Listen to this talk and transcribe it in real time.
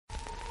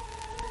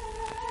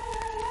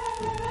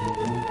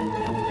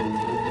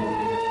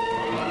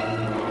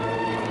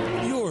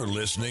You're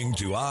listening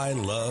to I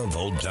Love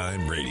Old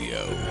Time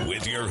Radio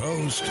with your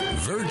host,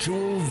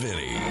 Virtual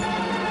Vinny.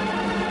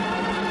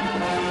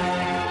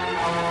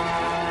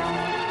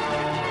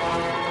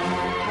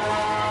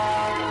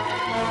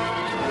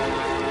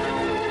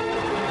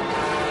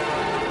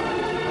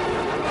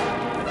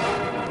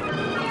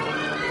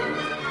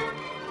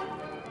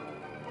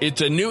 It's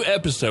a new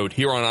episode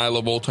here on I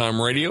Love Old Time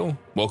Radio.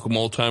 Welcome,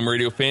 Old Time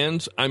Radio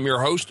fans. I'm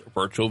your host,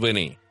 Virtual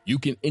Vinny. You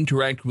can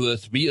interact with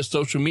us via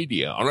social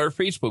media on our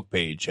Facebook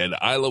page at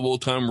I Love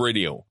Old Time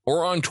Radio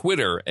or on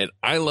Twitter at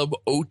I Love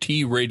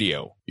OT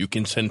Radio. You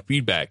can send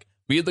feedback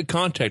via the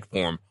contact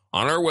form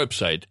on our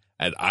website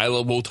at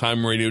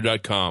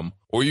iloveoldtimeradio.com,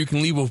 or you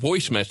can leave a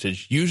voice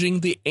message using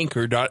the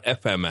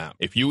Anchor.fm app.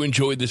 If you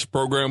enjoyed this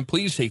program,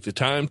 please take the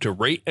time to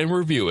rate and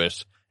review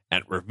us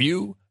at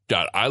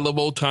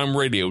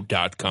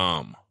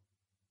review.iloveoldtimeradio.com.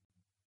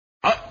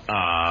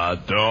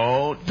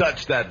 Don't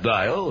touch that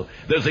dial.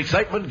 There's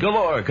excitement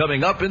galore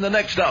coming up in the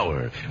next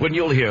hour when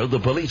you'll hear the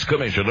police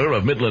commissioner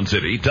of Midland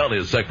City tell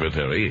his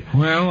secretary,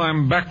 "Well,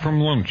 I'm back from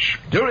lunch,"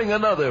 during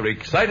another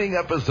exciting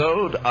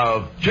episode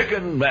of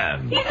Chicken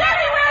Man. He's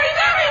everywhere!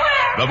 He's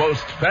everywhere! The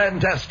most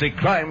fantastic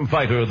crime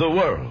fighter the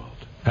world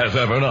has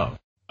ever known.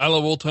 I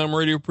Love Old Time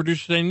Radio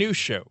produces a new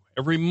show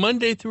every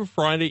Monday through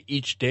Friday,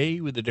 each day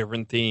with a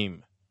different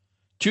theme.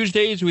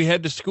 Tuesdays, we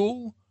head to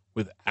school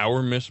with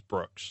Our Miss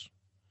Brooks.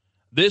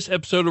 This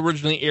episode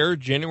originally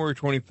aired January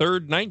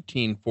 23rd,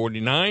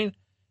 1949,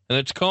 and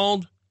it's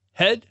called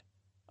Head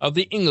of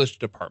the English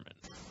Department.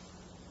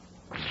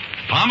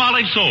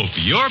 Palmolive Soap,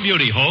 your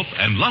beauty hope,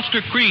 and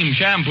Luster Cream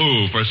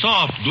Shampoo for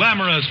soft,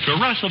 glamorous,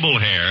 caressable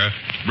hair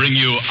bring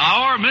you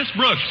Our Miss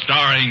Brooks,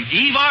 starring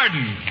Eve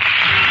Arden.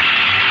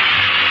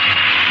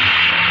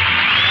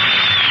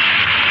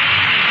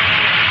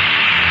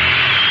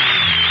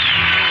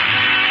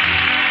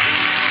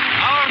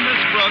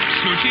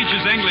 Who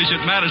teaches English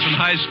at Madison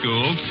High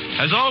School,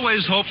 has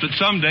always hoped that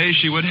someday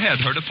she would head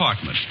her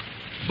department.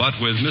 But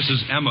with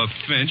Mrs. Emma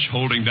Finch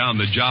holding down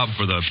the job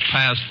for the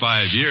past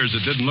 5 years,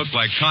 it didn't look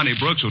like Connie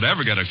Brooks would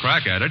ever get a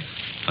crack at it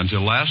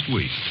until last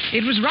week.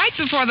 It was right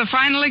before the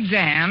final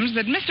exams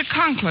that Mr.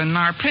 Conklin,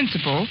 our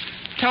principal,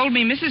 told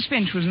me Mrs.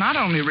 Finch was not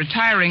only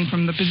retiring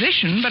from the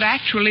position, but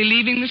actually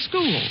leaving the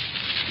school.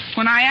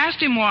 When I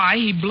asked him why,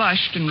 he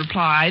blushed and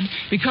replied,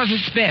 "Because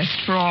it's best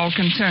for all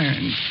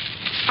concerned."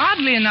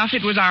 Oddly enough,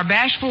 it was our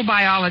bashful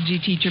biology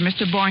teacher,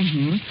 Mr.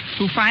 Boynton,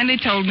 who finally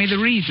told me the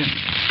reason.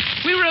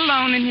 We were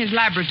alone in his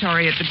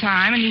laboratory at the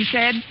time, and he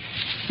said,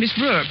 "Miss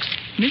Brooks,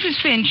 Mrs.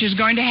 Finch is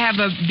going to have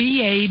a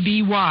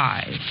BABY.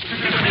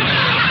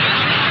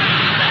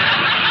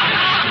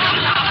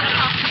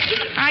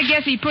 I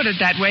guess he put it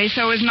that way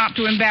so as not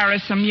to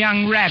embarrass some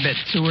young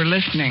rabbits who were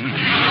listening.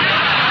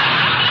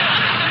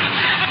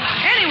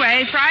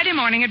 Anyway, Friday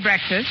morning at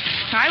breakfast,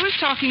 I was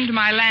talking to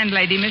my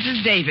landlady,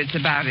 Mrs. Davis,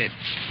 about it.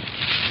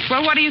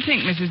 Well, what do you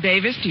think, Mrs.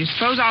 Davis? Do you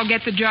suppose I'll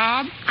get the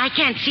job? I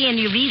can't see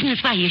any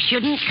reasons why you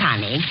shouldn't,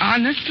 Connie.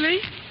 Honestly?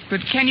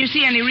 But can you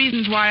see any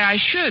reasons why I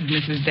should,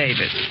 Mrs.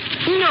 Davis?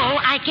 No,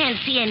 I can't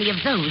see any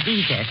of those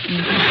either.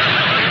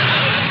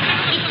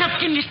 It's up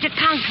to Mr.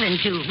 Conklin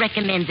to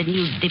recommend the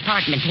new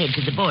department head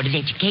to the Board of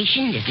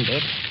Education, isn't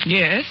it?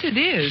 Yes, it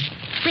is.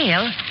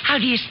 Well, how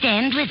do you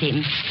stand with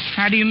him?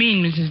 How do you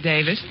mean, Mrs.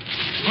 Davis?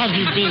 Have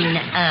you been,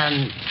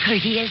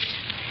 courteous,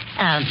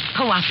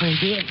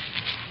 cooperative,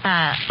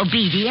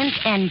 obedient,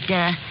 and,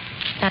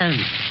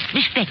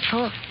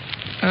 respectful?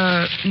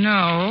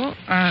 No.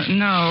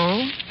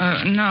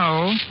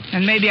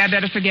 And maybe I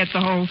better forget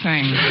the whole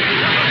thing.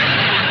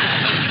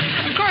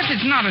 Of course,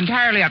 it's not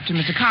entirely up to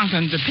Mr.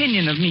 Conklin's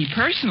opinion of me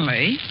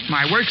personally.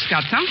 My work's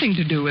got something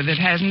to do with it,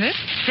 hasn't it?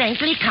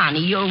 Frankly,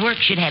 Connie, your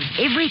work should have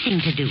everything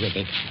to do with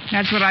it.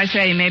 That's what I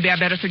say. Maybe I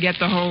better forget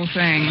the whole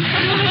thing.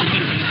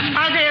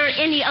 Are there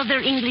any other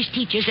English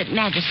teachers at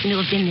Madison who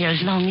have been there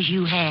as long as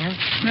you have?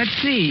 Let's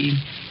see.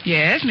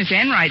 Yes, Miss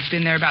Enright's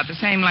been there about the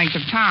same length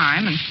of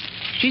time, and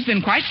she's been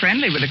quite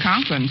friendly with the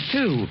Conklins,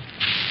 too.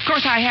 Of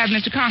course, I have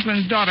Mr.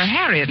 Conklin's daughter,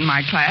 Harriet, in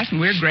my class,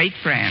 and we're great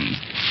friends.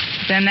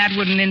 But then that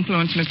wouldn't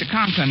influence Mr.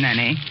 Conklin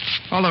any.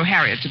 Although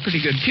Harriet's a pretty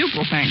good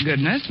pupil, thank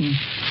goodness, and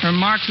her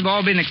marks have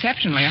all been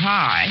exceptionally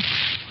high.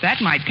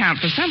 That might count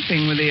for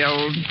something with the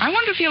old. I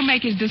wonder if he'll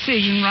make his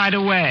decision right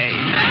away.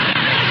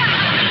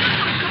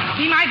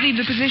 He might leave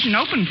the position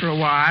open for a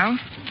while.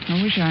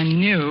 I wish I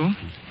knew.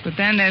 But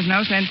then there's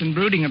no sense in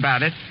brooding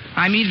about it.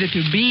 I'm either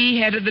to be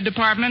head of the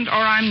department or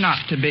I'm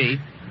not to be.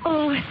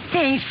 Oh,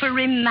 thanks for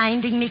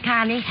reminding me,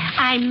 Connie.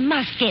 I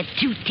must get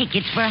 2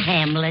 tickets for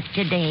Hamlet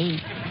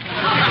today.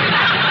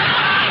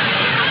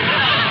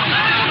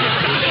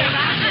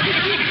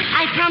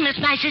 I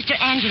promised my sister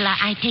Angela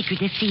I'd take her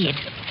to see it.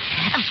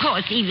 Of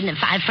course, even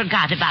if I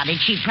forgot about it,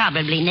 she'd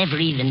probably never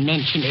even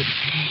mention it.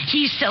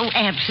 She's so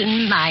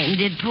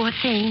absent-minded, poor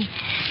thing.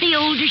 The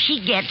older she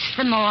gets,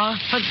 the more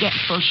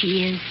forgetful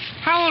she is.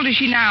 How old is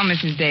she now,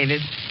 Mrs.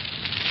 Davis?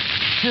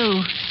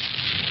 Who?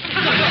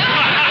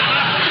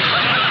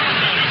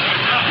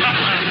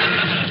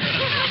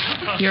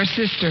 Your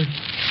sister.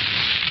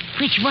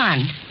 Which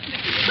one?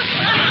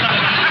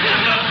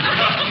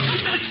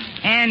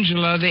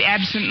 Angela, the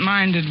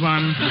absent-minded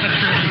one.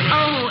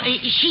 Oh,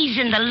 she's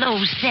in the low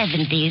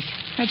 70s.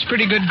 That's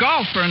pretty good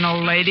golf for an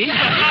old lady.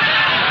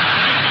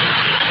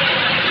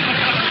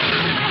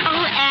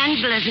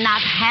 Angela's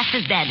not half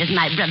as bad as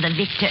my brother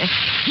Victor.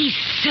 He's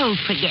so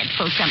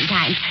forgetful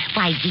sometimes.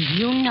 Why, do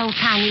you know,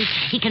 Connie,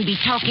 he can be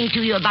talking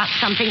to you about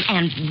something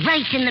and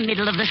right in the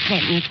middle of the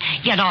sentence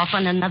get off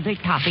on another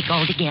topic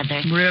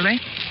altogether.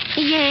 Really?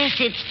 Yes,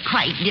 it's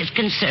quite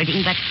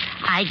disconcerting, but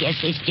I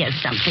guess it's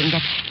just something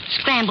that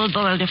scrambled,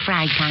 boiled, or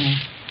fried, Connie.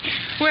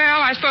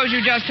 Well, I suppose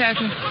you just have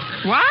to...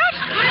 What?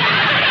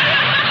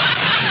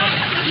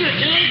 Your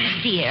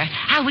eggs, dear.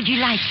 How would you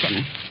like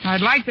them? I'd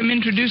like them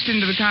introduced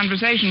into the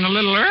conversation a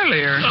little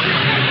earlier.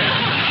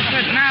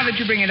 But now that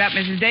you bring it up,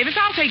 Mrs. Davis,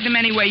 I'll take them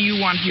any way you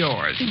want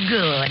yours.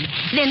 Good.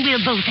 Then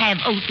we'll both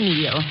have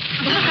oatmeal.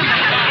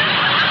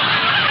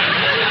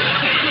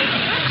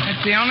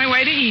 That's the only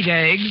way to eat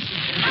eggs.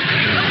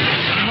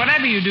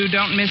 Whatever you do,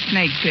 don't miss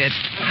snake pit.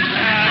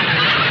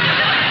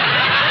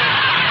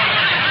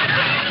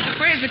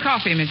 Where's the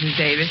coffee, Mrs.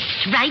 Davis?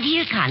 Right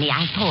here, Connie.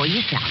 I'll pour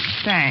you some.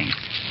 Thanks.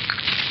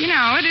 You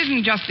know, it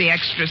isn't just the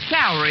extra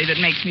salary that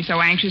makes me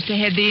so anxious to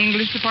head the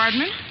English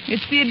department.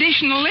 It's the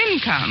additional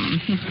income.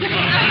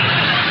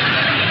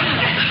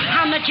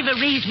 How much of a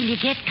raise will you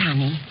get,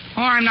 Connie?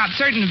 Oh, I'm not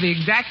certain of the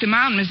exact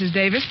amount, Mrs.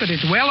 Davis, but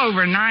it's well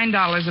over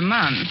 $9 a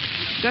month.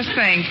 Just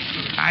think,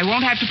 I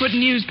won't have to put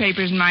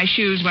newspapers in my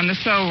shoes when the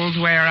soles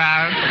wear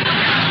out.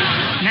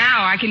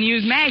 Now I can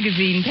use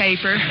magazine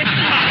paper.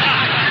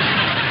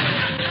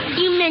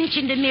 You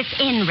mentioned a Miss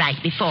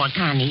Enright before,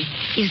 Connie.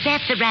 Is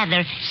that the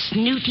rather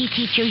snooty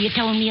teacher you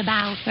told me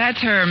about? That's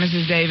her,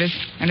 Mrs. Davis.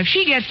 And if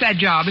she gets that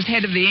job as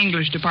head of the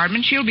English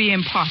department, she'll be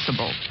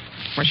impossible.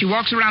 Well, she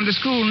walks around the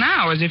school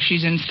now as if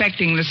she's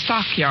inspecting the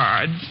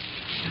stockyards. The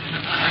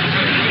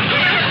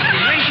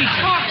way she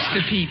talks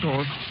to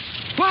people.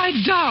 Why,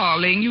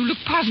 darling, you look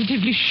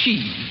positively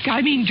chic.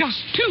 I mean, just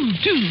too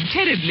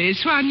terribly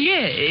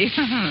soigné.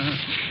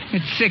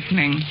 It's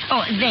sickening.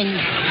 Oh, then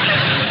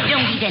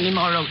don't eat any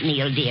more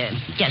oatmeal, dear.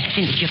 Just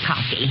finish your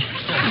coffee.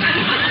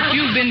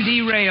 You've been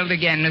derailed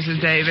again, Mrs.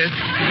 Davis.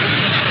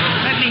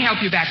 Let me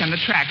help you back on the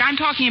track. I'm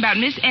talking about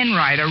Miss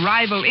Enright, a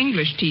rival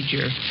English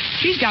teacher.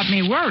 She's got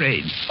me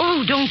worried.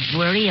 Oh, don't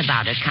worry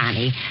about her,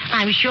 Connie.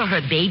 I'm sure her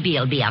baby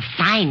will be a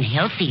fine,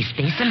 healthy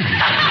specimen.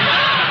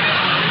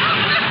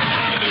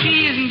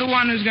 She isn't the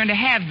one who's going to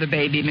have the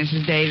baby,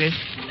 Mrs. Davis.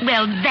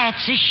 Well,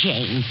 that's a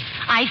shame.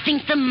 I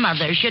think the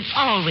mother should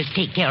always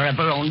take care of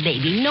her own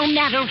baby, no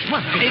matter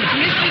what. It's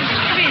Mrs.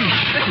 Finch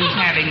who's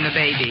having the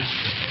baby.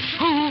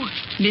 Who?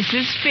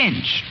 Mrs.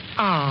 Finch.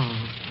 Oh,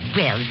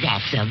 well,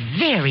 that's a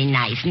very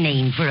nice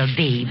name for a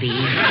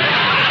baby.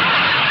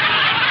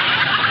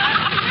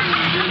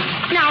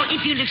 Now,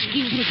 if you'll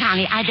excuse me,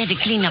 Connie, I better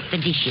clean up the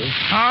dishes.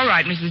 All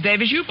right, Mrs.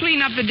 Davis, you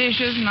clean up the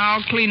dishes, and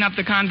I'll clean up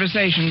the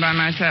conversation by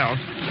myself.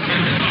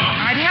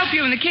 I'd help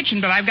you in the kitchen,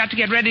 but I've got to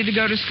get ready to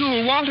go to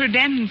school. Walter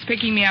Denton's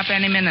picking me up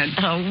any minute.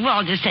 Oh,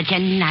 Walter's such a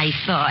nice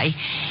boy.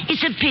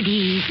 It's a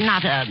pity he's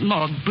not a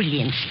more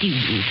brilliant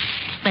student.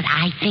 But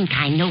I think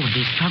I know what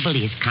his trouble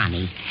is,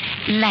 Connie.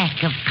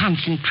 Lack of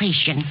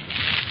concentration.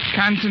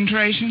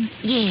 Concentration?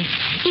 Yes.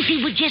 If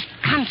he would just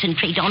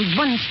concentrate on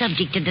one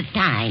subject at a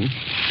time.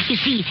 You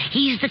see,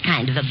 he's the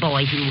kind of a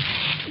boy who...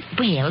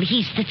 Well,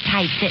 he's the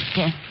type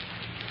that...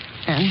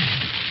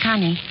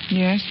 Connie?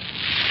 Yes?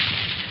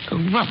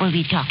 What were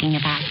we talking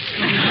about?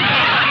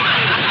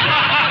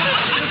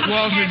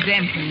 Walter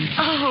Denton.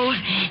 Oh,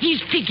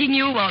 he's picking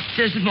you up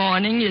this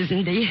morning,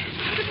 isn't he?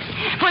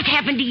 What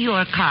happened to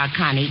your car,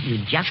 Connie? You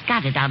just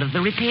got it out of the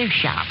repair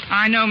shop.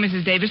 I know,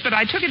 Mrs. Davis, but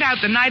I took it out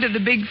the night of the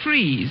big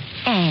freeze.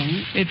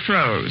 And? It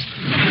froze.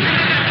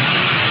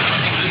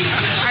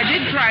 I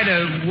did try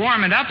to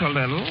warm it up a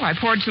little. I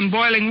poured some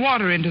boiling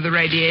water into the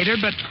radiator,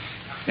 but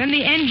then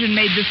the engine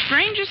made the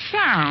strangest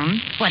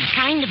sound. What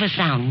kind of a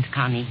sound,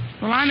 Connie?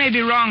 Well, I may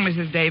be wrong,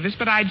 Mrs. Davis,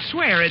 but I'd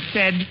swear it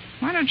said,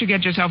 "Why don't you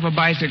get yourself a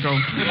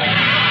bicycle?"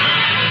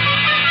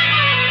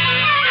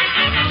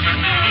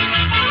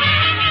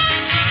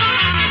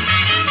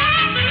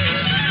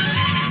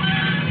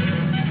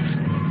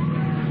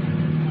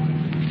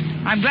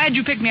 I'm glad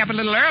you picked me up a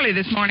little early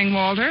this morning,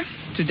 Walter.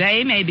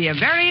 Today may be a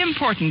very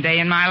important day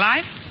in my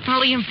life.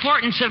 Well, the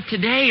importance of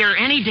today or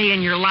any day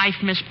in your life,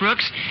 Miss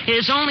Brooks,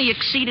 is only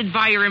exceeded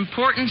by your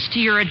importance to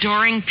your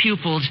adoring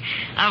pupils,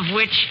 of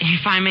which,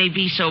 if I may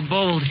be so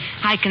bold,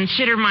 I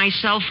consider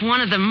myself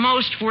one of the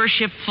most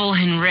worshipful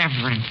and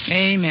reverent.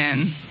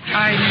 Amen.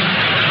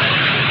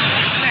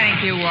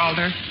 Thank you,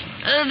 Walter.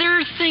 There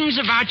are things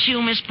about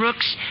you, Miss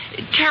Brooks,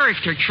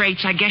 character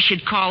traits, I guess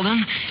you'd call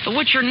them,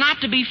 which are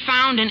not to be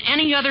found in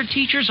any other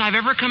teachers I've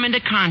ever come into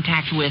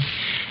contact with.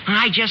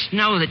 I just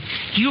know that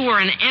you are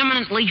an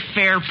eminently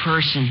fair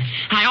person.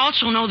 I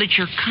also know that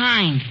you're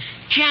kind,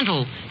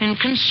 gentle, and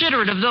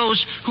considerate of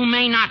those who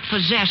may not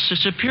possess a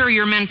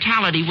superior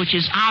mentality, which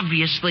is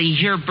obviously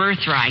your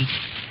birthright.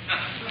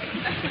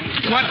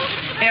 What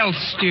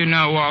else do you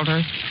know,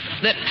 Walter?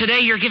 that today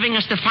you're giving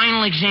us the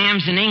final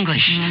exams in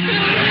English.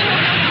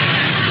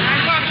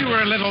 I thought you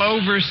were a little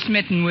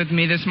over-smitten with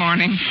me this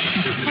morning.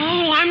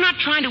 Oh, I'm not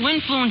trying to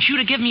influence you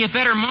to give me a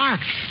better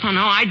mark. Oh,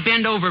 no, I'd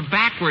bend over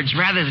backwards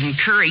rather than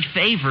curry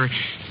favor.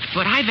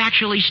 But I've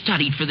actually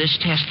studied for this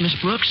test, Miss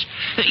Brooks.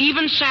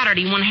 Even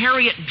Saturday, when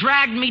Harriet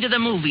dragged me to the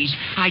movies,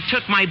 I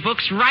took my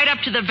books right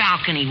up to the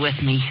balcony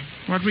with me.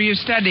 What were you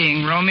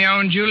studying, Romeo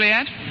and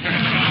Juliet?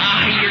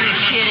 You're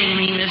kidding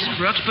me, Miss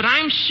Brooks, but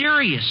I'm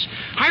serious.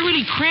 I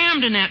really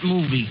crammed in that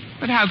movie.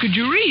 But how could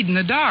you read in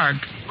the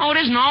dark? Oh, it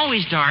isn't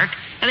always dark.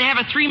 They have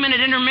a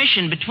 3-minute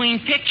intermission between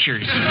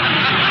pictures. Well,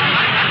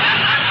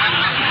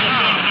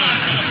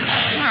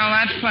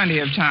 that's plenty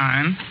of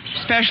time,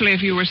 especially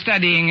if you were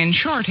studying in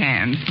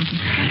shorthand.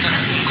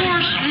 Of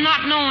course,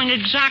 not knowing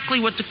exactly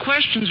what the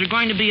questions are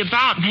going to be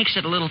about makes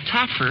it a little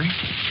tougher.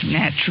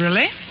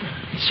 Naturally.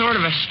 It's sort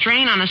of a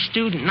strain on a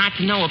student not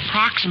to know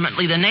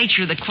approximately the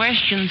nature of the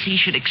questions he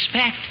should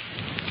expect.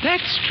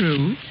 That's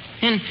true.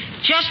 And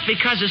just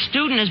because a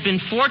student has been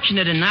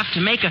fortunate enough to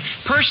make a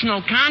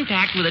personal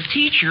contact with a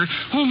teacher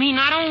whom he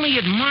not only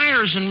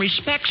admires and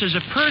respects as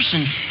a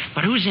person,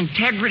 but whose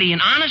integrity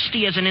and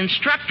honesty as an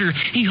instructor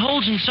he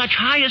holds in such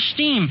high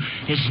esteem,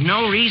 is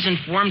no reason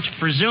for him to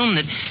presume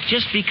that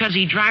just because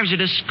he drives her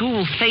to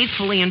school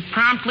faithfully and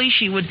promptly,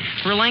 she would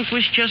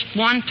relinquish just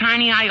one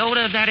tiny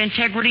iota of that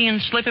integrity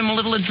and slip him a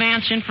little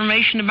advance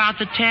information about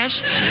the test.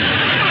 Is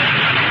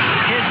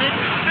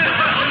it?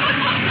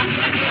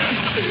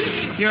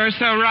 You're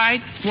so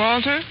right,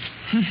 Walter.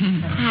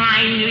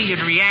 I knew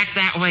you'd react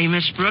that way,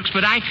 Miss Brooks,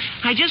 but I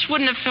just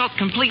wouldn't have felt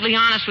completely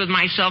honest with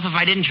myself if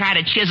I didn't try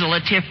to chisel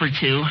a tip or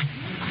two.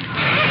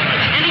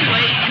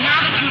 Anyway,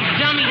 now that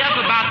you've dummied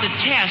up about the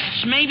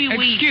tests, maybe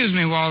we... Excuse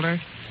me, Walter.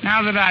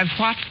 Now that I've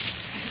what?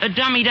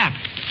 Dummied up.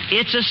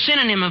 It's a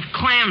synonym of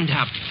clammed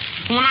up.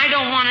 When I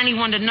don't want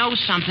anyone to know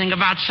something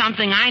about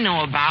something I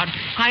know about,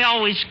 I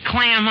always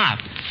clam up.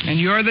 And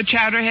you're the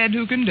chowderhead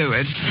who can do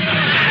it.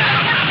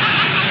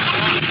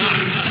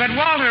 But,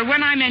 Walter,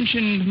 when I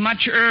mentioned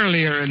much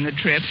earlier in the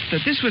trip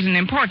that this was an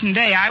important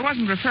day, I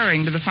wasn't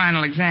referring to the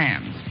final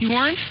exams. You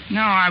weren't?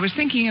 No, I was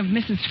thinking of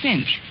Mrs.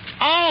 Finch.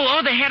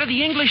 Oh, the head of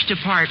the English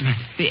department.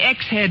 The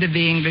ex-head of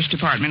the English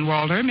department,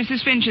 Walter.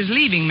 Mrs. Finch is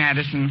leaving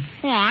Madison.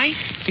 Why?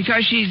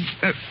 Because she's...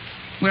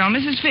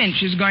 Mrs.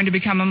 Finch is going to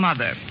become a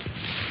mother.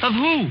 Of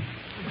who?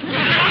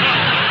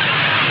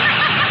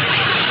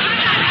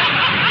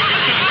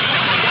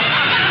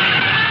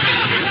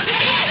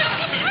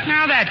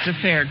 Now, that's a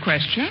fair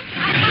question. Of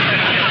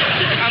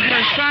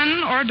her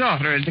son or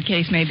daughter, as the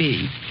case may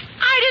be.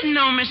 I didn't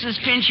know Mrs.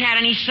 Finch had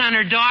any son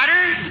or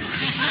daughter.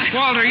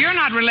 Walter, you're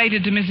not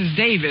related to Mrs.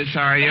 Davis,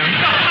 are you? Oh,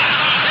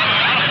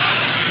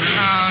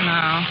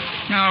 no.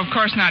 No, of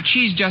course not.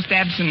 She's just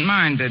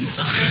absent-minded.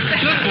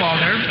 Look,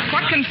 Walter,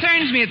 what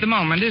concerns me at the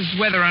moment is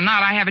whether or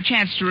not I have a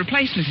chance to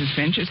replace Mrs.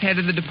 Finch as head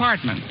of the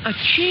department. A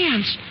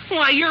chance?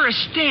 Why, you're a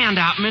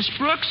standout, Miss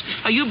Brooks.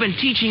 You've been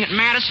teaching at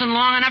Madison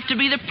long enough to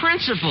be the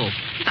principal.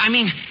 I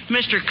mean,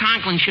 Mr.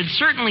 Conklin should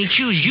certainly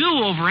choose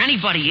you over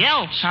anybody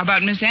else. How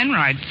about Miss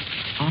Enright?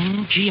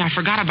 Oh, gee, I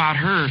forgot about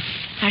her.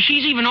 Now,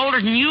 she's even older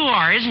than you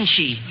are, isn't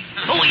she?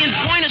 Oh, in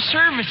point of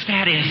service,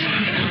 that is.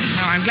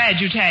 Oh, I'm glad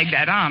you tagged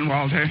that on,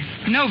 Walter.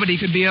 Nobody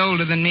could be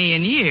older than me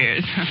in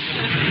years.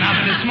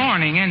 Not this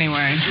morning,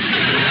 anyway.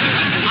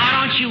 Oh,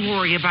 don't you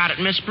worry about it,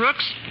 Miss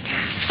Brooks.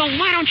 So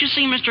why don't you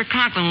see Mr.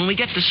 Conklin when we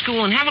get to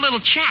school and have a little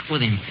chat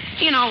with him?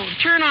 You know,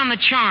 turn on the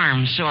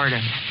charm, sort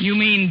of. You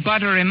mean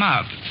butter him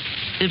up?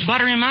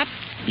 Butter him up?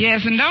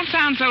 Yes, and don't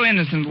sound so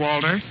innocent,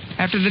 Walter.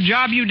 After the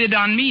job you did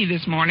on me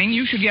this morning,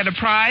 you should get a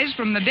prize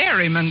from the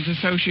Dairymen's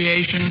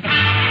Association.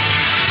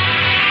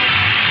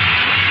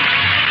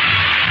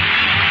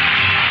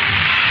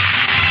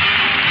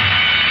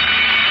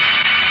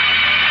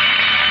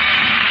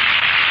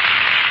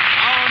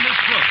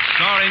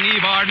 Starring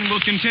Eve Arden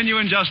will continue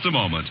in just a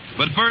moment.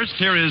 But first,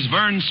 here is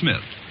Vern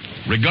Smith.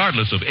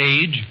 Regardless of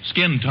age,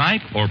 skin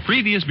type, or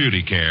previous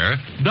beauty care,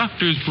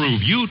 doctors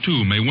prove you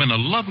too may win a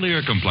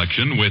lovelier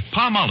complexion with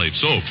Palmolive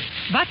soap.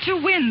 But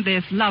to win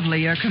this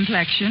lovelier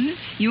complexion,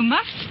 you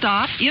must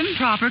stop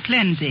improper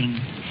cleansing.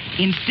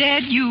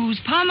 Instead, use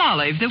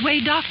Palmolive the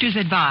way doctors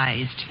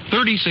advised.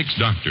 36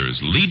 doctors,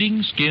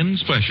 leading skin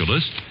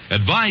specialists,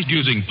 advised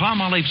using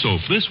Palmolive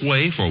soap this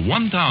way for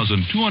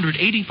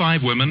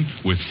 1,285 women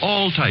with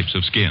all types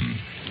of skin.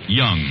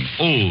 Young,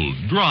 old,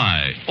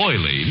 dry,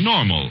 oily,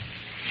 normal.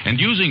 And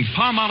using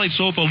Palmolive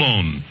soap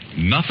alone,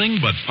 nothing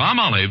but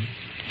Palmolive,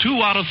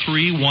 2 out of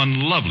 3 won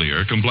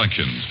lovelier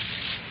complexions.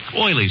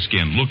 Oily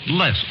skin looked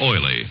less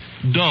oily.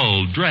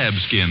 Dull, drab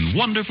skin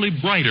wonderfully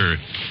brighter.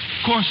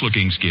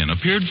 Coarse-looking skin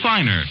appeared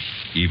finer.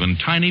 Even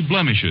tiny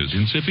blemishes,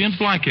 incipient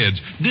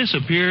blackheads,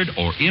 disappeared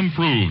or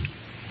improved.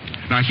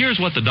 Now, here's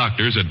what the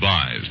doctors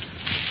advised.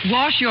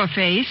 Wash your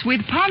face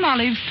with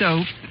Palmolive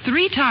soap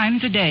 3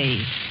 times a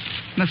day.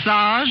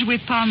 Massage with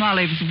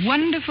Palmolive's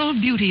wonderful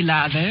beauty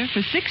lather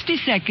for 60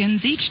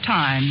 seconds each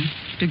time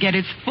to get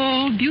its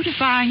full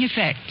beautifying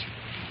effect.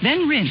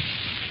 Then rinse.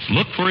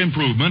 Look for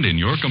improvement in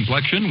your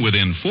complexion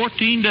within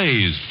 14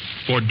 days.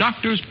 For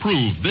doctors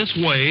prove this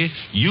way,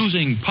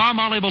 using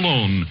Palmolive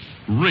alone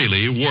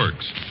really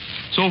works.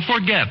 So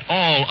forget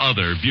all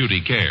other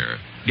beauty care.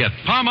 Get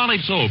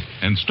Palmolive soap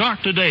and start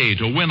today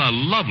to win a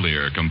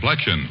lovelier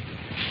complexion.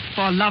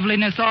 For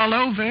loveliness all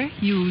over,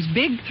 use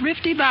big,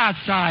 thrifty bath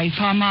size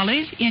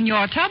Palmolive in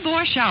your tub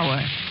or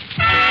shower.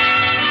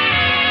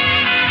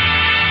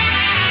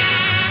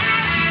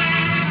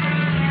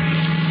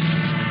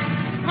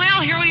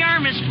 Well, here we are,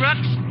 Miss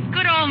Brooks.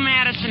 Good old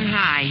Madison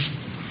High.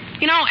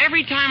 You know,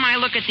 every time I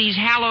look at these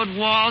hallowed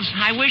walls,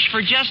 I wish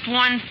for just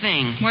one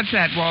thing. What's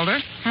that, Walter?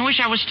 I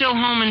wish I was still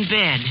home in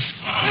bed.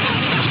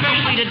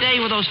 Especially today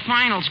with those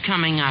finals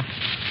coming up.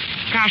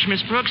 Gosh,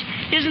 Miss Brooks,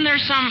 isn't there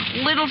some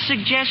little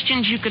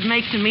suggestions you could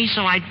make to me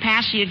so I'd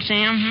pass the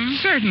exam?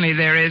 Certainly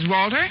there is,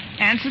 Walter.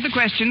 Answer the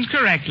questions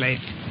correctly.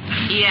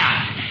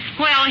 Yeah.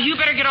 Well, you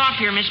better get off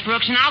here, Miss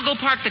Brooks, and I'll go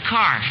park the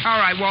car. All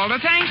right, Walter.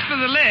 Thanks for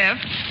the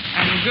lift.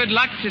 And good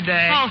luck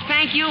today. Oh,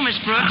 thank you, Miss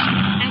Brooks.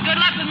 And good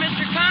luck with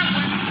Mr.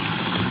 Conklin.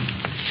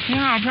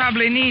 Yeah, I'll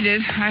probably need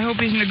it. I hope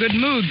he's in a good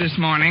mood this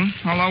morning.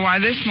 Although why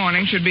this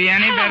morning should be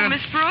any better... Hello,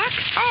 Miss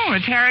Brooks. Oh,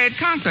 it's Harriet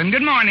Conklin.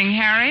 Good morning,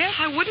 Harriet.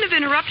 I wouldn't have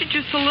interrupted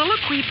your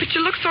soliloquy, but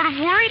you look sort of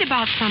worried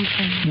about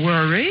something.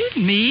 Worried?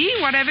 Me?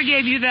 Whatever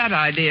gave you that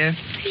idea?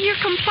 Your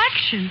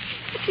complexion.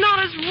 It's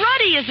not as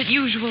ruddy as it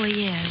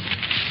usually is.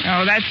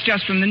 Oh, that's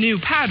just from the new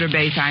powder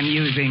base I'm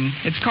using.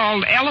 It's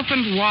called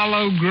Elephant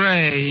Wallow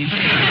Gray.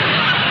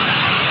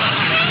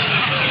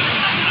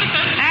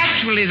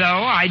 Actually,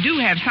 though, I do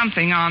have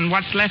something on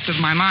what's left of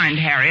my mind,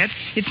 Harriet.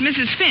 It's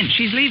Mrs. Finch.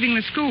 She's leaving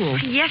the school.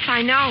 Yes,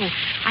 I know.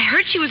 I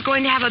heard she was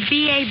going to have a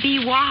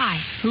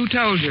B.A.B.Y. Who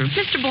told you?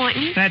 Mr.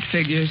 Boynton. That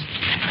figures.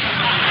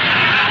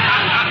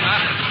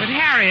 But,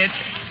 Harriet,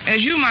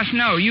 as you must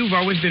know, you've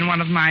always been one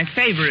of my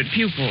favorite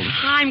pupils.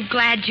 I'm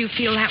glad you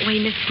feel that way,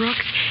 Miss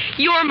Brooks.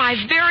 You're my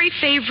very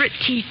favorite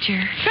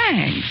teacher.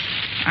 Thanks.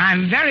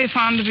 I'm very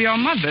fond of your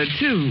mother,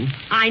 too.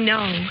 I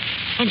know.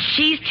 And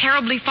she's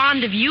terribly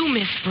fond of you,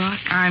 Miss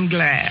Brooks. I'm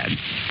glad.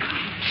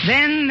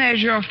 Then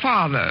there's your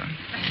father.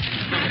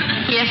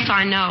 Yes,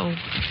 I know.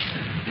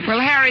 Well,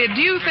 Harriet,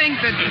 do you think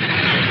that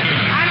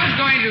I was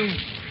going to...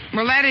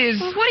 Well, that is...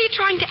 Well, what are you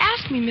trying to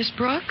ask me, Miss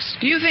Brooks?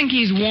 Do you think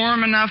he's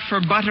warm enough for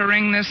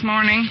buttering this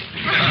morning?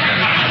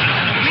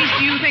 At least,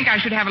 do you think I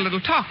should have a little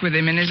talk with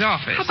him in his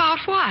office? About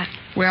what?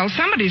 Well,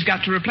 somebody's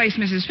got to replace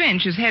Mrs.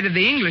 Finch as head of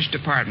the English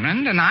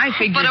department, and I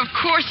figured... But of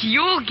course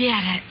you'll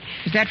get it.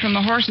 Is that from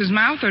the horse's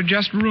mouth or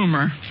just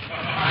rumor?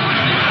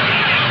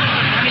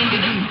 I mean,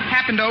 did you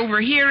happen to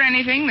overhear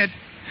anything that...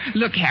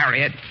 Look,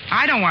 Harriet,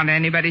 I don't want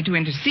anybody to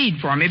intercede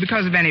for me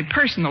because of any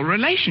personal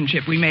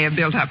relationship we may have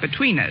built up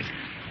between us.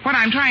 What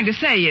I'm trying to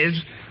say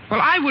is, well,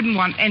 I wouldn't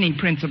want any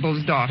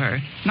principal's daughter,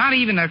 not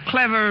even a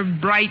clever,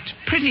 bright,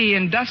 pretty,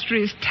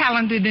 industrious,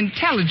 talented,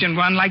 intelligent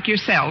one like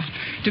yourself,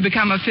 to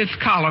become a fifth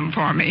column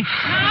for me.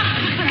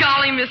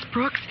 Golly, Miss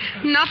Brooks,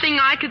 nothing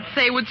I could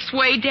say would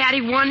sway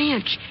Daddy 1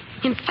 inch.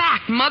 In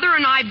fact, Mother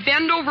and I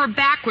bend over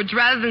backwards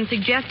rather than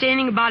suggest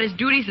anything about his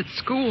duties at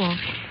school.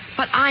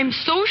 But I'm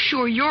so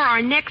sure you're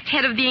our next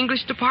head of the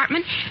English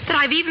department that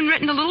I've even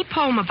written a little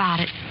poem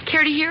about it.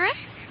 Care to hear it?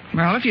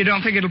 Well, if you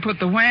don't think it'll put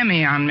the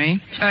whammy on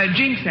me.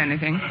 Jinx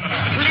anything.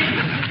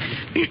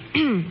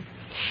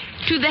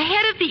 To the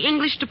head of the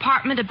English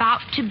department about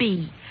to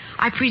be,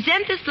 I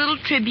present this little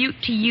tribute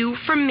to you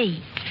from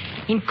me.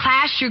 In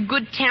class, you're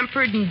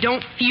good-tempered and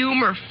don't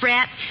fume or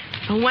fret.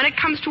 But when it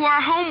comes to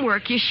our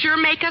homework, you sure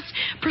make us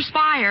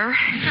perspire.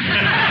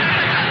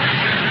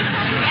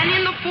 And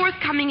in the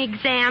forthcoming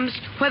exams,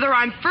 whether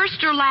I'm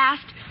first or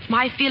last,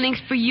 my feelings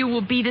for you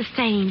will be the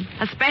same,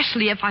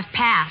 especially if I've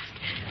passed.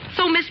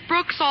 So, Miss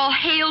Brooks, all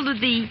hail to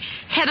the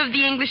head of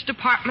the English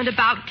department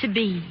about to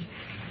be.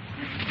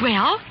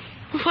 Well,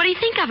 what do you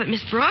think of it,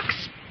 Miss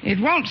Brooks? It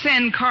won't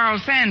send Carl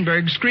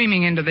Sandburg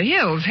screaming into the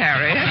hills,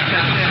 Harriet.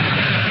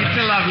 It's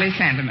a lovely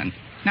sentiment.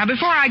 Now,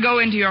 before I go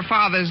into your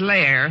father's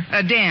lair,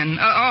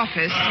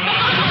 office,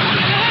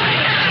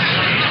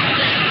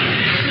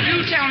 could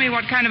you tell me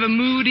what kind of a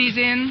mood he's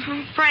in?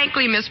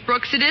 Frankly, Miss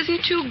Brooks, it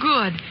isn't too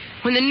good.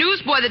 When the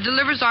newsboy that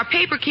delivers our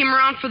paper came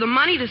around for the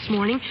money this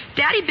morning,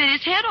 Daddy bit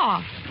his head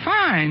off.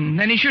 Fine.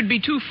 Then he should be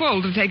too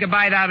full to take a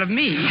bite out of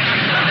me.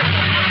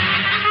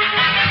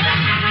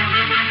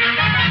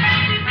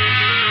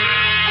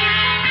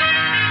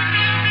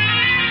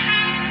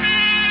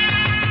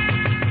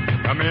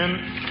 Come in.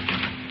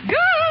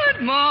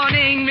 Good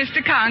morning,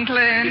 Mr.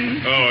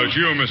 Conklin. Oh, it's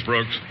you, Miss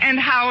Brooks. And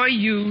how are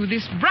you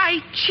this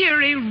bright,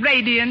 cheery,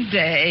 radiant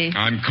day?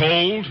 I'm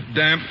cold,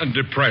 damp, and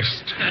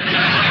depressed.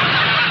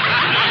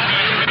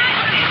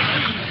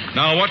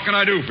 Now, what can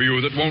I do for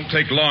you that won't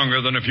take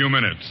longer than a few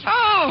minutes?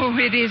 Oh,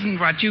 it isn't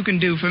what you can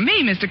do for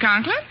me, Mr.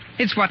 Conklin.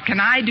 It's what can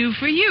I do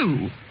for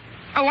you.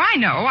 Oh, I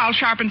know. I'll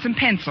sharpen some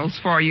pencils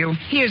for you.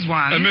 Here's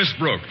one. Miss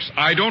Brooks,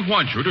 I don't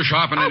want you to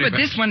sharpen any... Oh, but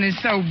this one is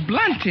so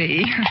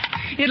blunty.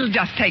 It'll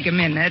just take a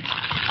minute.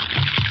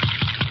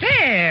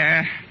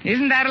 There.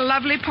 Isn't that a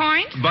lovely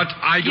point? But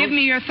I don't... Give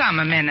me your thumb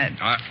a minute.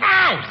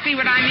 Ow! See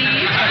what I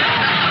mean?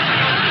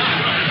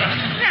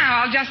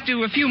 Now, I'll I'll just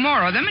do a few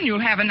more of them, and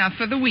you'll have enough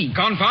for the week.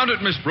 Confound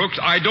it, Miss Brooks.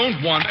 I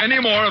don't want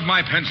any more of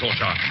my pencil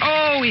sharpening.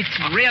 Oh, it's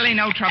really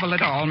no trouble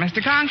at all,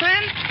 Mr.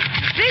 Conklin.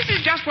 This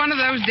is just one of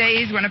those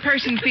days when a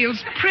person feels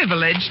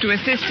privileged to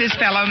assist his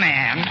fellow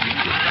man.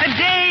 A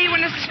day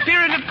when a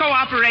spirit of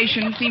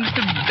cooperation seems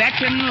to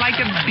beckon like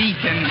a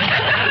beacon.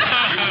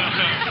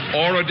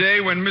 Or a day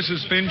when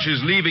Mrs. Finch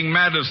is leaving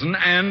Madison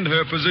and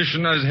her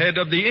position as head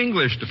of the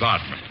English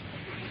department.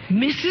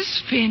 Mrs.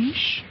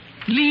 Finch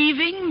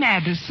leaving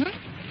Madison?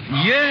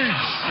 Yes.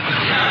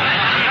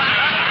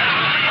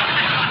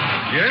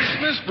 Yes,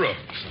 Miss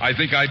Brooks. I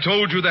think I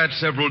told you that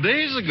several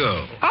days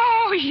ago.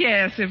 Oh,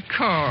 yes, of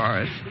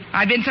course.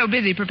 I've been so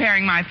busy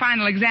preparing my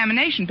final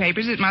examination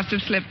papers, it must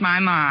have slipped my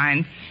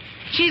mind.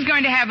 She's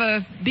going to have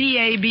a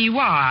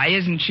B.A.B.Y.,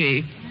 isn't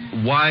she?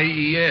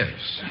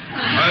 Y.E.S.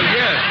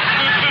 Yes.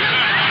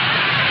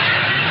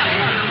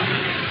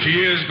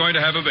 She is going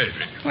to have a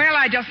baby. Well,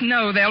 I just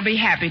know they'll be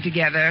happy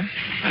together.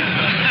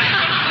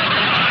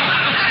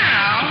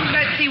 Now,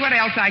 let's see what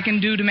else I can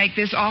do to make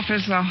this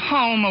office a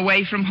home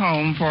away from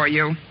home for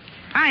you.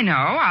 I know.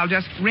 I'll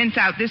just rinse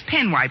out this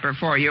pen wiper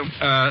for you.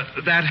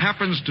 That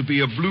happens to be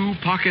a blue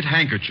pocket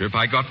handkerchief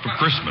I got for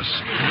Christmas.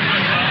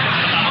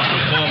 Must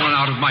have fallen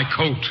out of my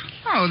coat.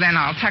 Oh, then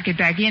I'll tuck it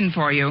back in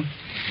for you.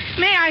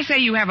 May I say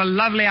you have a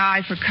lovely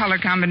eye for color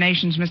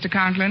combinations, Mr.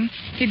 Conklin?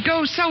 It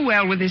goes so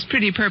well with this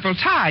pretty purple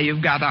tie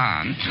you've got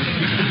on.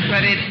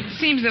 But it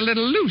seems a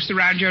little loose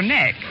around your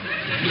neck.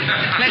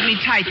 Let me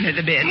tighten it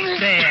a bit.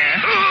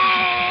 There.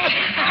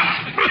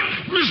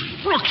 Miss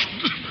Brooks.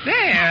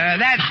 There,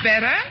 that's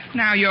better.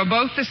 Now you're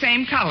both the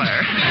same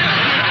color.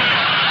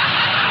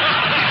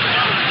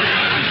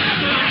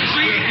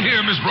 See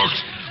here, Miss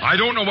Brooks. I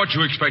don't know what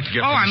you expect to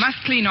get. Oh, I must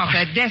clean off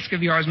that desk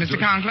of yours, Mr.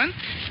 Conklin.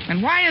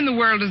 And why in the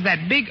world does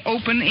that big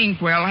open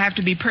inkwell have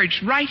to be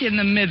perched right in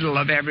the middle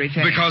of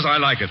everything? Because I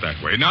like it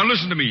that way. Now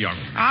listen to me, young.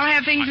 I'll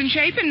have things in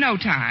shape in no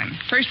time.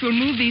 First we'll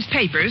move these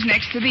papers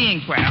next to the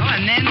inkwell,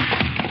 and then...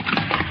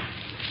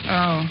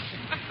 Oh.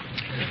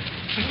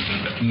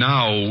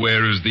 Now,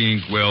 where is the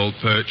inkwell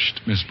perched,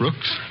 Miss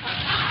Brooks?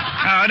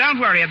 Oh, don't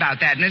worry about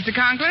that, Mr.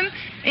 Conklin.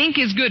 Ink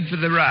is good for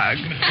the rug.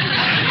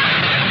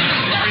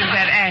 Where's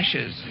that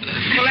ashes?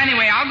 Well,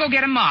 anyway, I'll go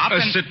get a mop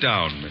and... Sit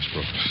down, Miss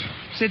Brooks.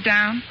 Sit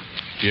down?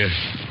 Yes.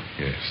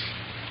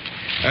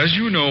 As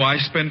you know, I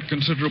spent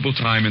considerable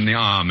time in the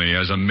Army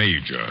as a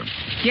major.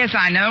 Yes,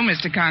 I know,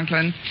 Mr.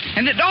 Conklin.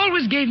 And it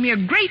always gave me a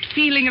great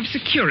feeling of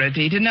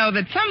security to know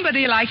that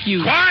somebody like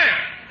you... Quiet!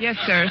 Yes,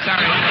 sir,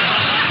 sorry.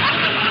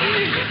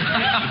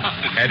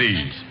 At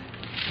ease.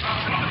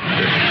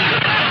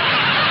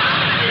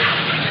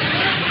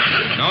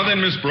 Now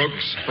then, Miss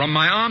Brooks, from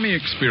my Army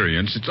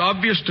experience, it's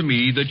obvious to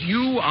me that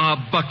you are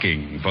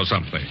bucking for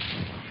something.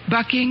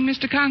 Bucking,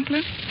 Mr.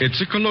 Conklin? It's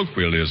a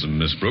colloquialism,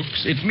 Miss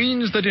Brooks. It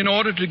means that in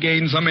order to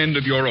gain some end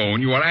of your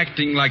own, you are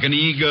acting like an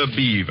eager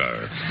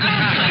beaver.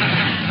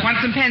 Want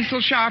some pencil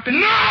sharpened?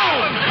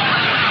 No!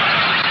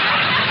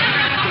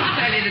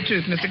 Tell you the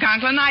truth, Mr.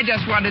 Conklin, I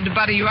just wanted to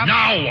butter you up.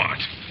 Now what?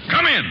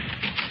 Come in.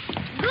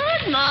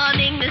 Good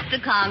morning, Mr.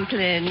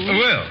 Conklin.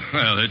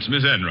 Well, it's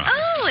Miss Enright.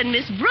 Oh, and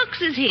Miss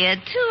Brooks is here,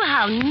 too.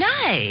 How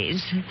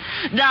nice.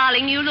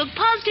 Darling, you look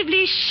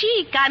positively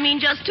chic. I mean,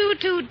 just too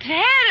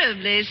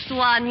terribly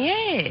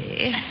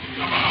soigné.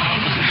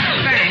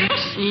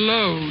 Thanks,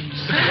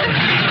 loads.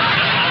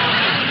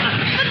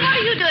 But what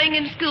are you doing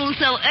in school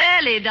so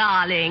early,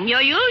 darling?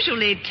 You're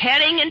usually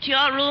tearing into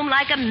your room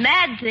like a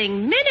mad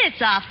thing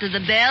minutes after the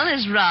bell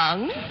is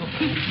rung.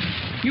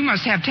 You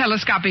must have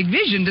telescopic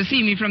vision to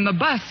see me from the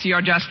bus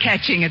you're just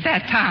catching at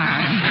that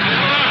time.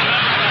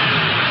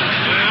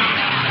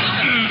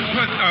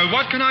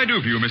 What can I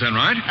do for you, Miss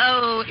Enright?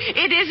 Oh,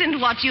 it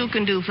isn't what you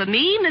can do for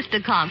me,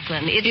 Mr.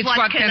 Conklin. It's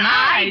what can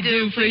I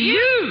do for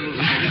you?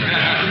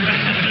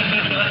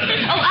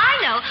 Oh, I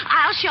know.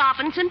 I'll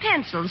sharpen some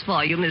pencils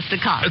for you, Mr.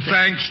 Conklin.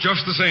 Thanks,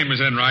 just the same, Miss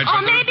Enright.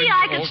 Or maybe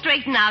I could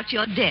straighten out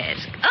your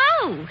desk.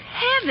 Oh,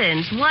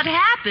 heavens, what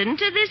happened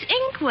to this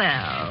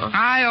inkwell?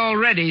 I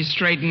already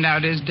straightened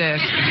out his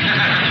desk.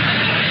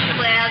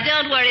 Well,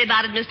 don't worry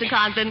about it, Mr.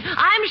 Conklin.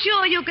 I'm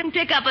sure you can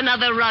pick up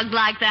another rug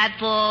like that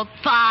for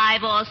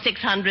 $500 or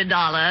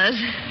 $600.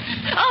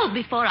 Oh,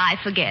 before I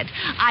forget,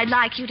 I'd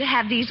like you to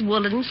have these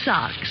woolen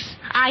socks.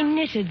 I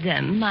knitted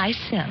them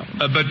myself.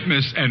 But,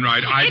 Miss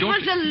Enright, It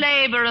was a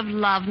labor of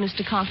love,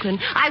 Mr. Conklin.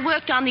 I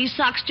worked on these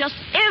socks just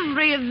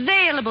every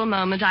available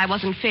moment I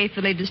wasn't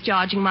faithfully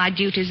discharging my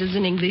duties as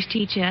an English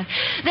teacher.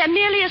 They're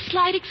merely a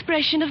slight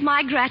expression of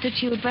my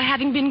gratitude for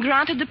having been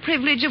granted the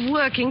privilege of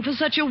working for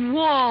such a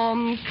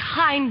warm,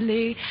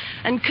 kindly,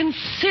 and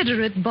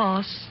considerate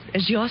boss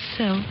as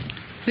yourself.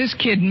 This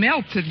kid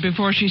melts it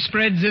before she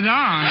spreads it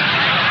on.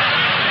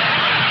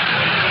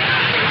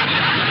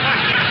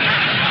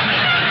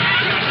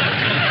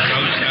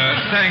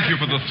 Thank you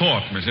for the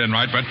thought, Miss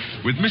Enright, but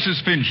with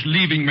Mrs. Finch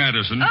leaving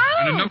Madison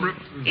and a number of...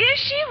 Is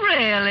she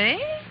really?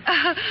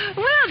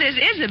 Well, this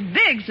is a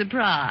big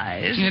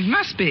surprise. It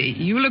must be.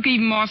 You look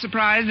even more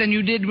surprised than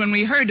you did when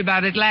we heard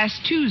about it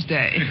last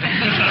Tuesday.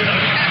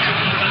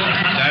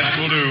 That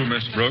will do,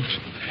 Miss Brooks.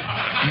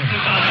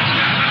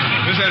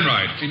 Miss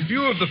Enright, in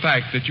view of the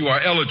fact that you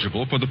are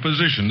eligible for the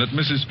position that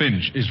Mrs.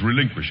 Finch is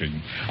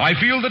relinquishing, I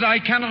feel that I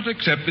cannot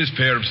accept this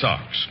pair of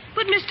socks.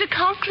 But, Mr.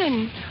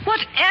 Conklin,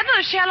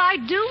 whatever shall I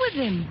do with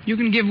them? You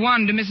can give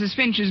one to Mrs.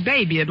 Finch's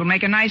baby. It'll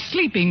make a nice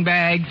sleeping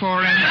bag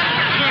for him.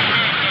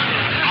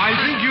 I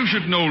think you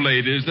should know,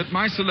 ladies, that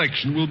my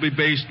selection will be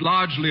based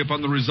largely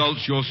upon the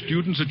results your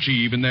students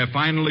achieve in their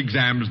final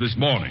exams this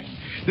morning.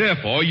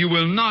 Therefore, you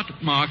will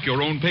not mark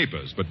your own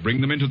papers, but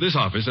bring them into this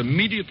office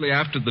immediately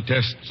after the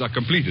tests are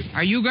completed.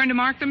 Are you going to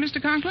mark them,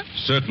 Mr. Conklin?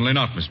 Certainly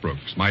not, Miss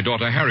Brooks. My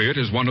daughter Harriet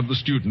is one of the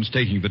students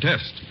taking the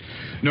test.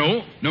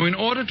 No, in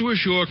order to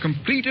assure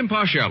complete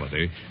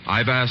impartiality,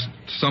 I've asked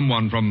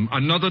someone from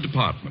another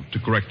department to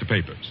correct the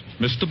papers.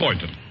 Mr.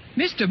 Boynton.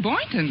 Mr.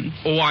 Boynton?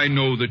 Oh, I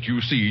know that you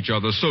see each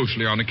other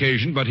socially on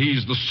occasion, but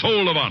he's the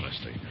soul of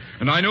honesty.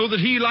 And I know that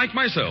he, like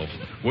myself,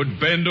 would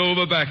bend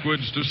over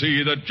backwards to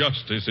see that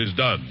justice is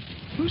done.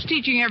 Who's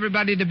teaching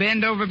everybody to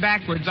bend over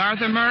backwards?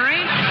 Arthur Murray?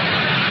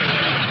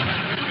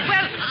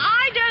 Well,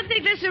 I don't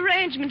think this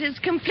arrangement is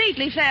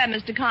completely fair,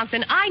 Mr.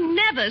 Conklin. I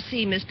never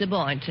see Mr.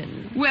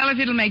 Boynton. Well, if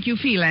it'll make you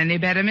feel any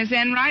better, Miss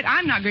Enright,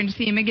 I'm not going to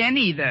see him again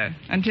either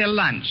until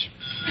lunch.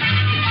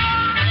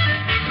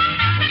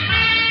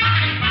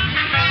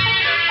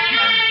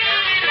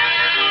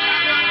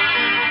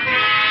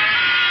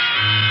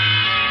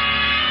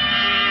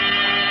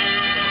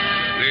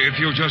 If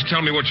you'll just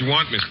tell me what you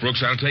want, Miss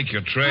Brooks, I'll take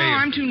your tray. Oh,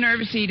 I'm too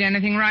nervous to eat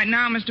anything right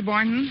now, Mr.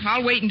 Boynton.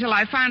 I'll wait until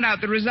I find out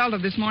the result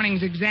of this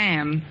morning's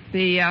exam.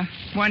 The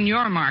one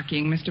you're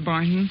marking, Mr.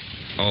 Boynton.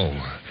 Oh.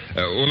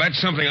 Well, that's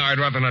something I'd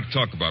rather not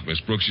talk about,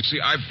 Miss Brooks. You see,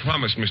 I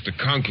promised Mr.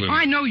 Conklin...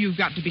 I know you've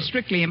got to be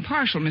strictly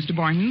impartial, Mr.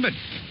 Boynton, but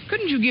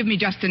couldn't you give me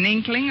just an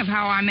inkling of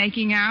how I'm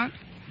making out?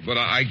 But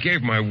I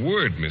gave my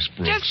word, Miss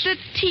Brooks. Just a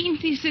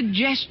teensy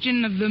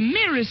suggestion of the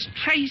merest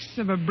trace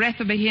of a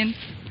breath of a hint.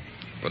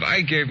 But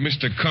I gave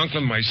Mr.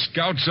 Conklin my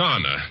Scout's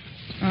honor.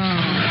 Oh.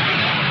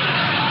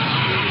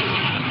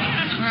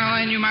 Well,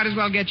 then you might as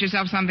well get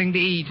yourself something to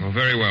eat. Oh,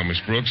 very well, Miss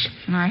Brooks.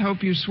 And I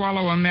hope you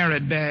swallow a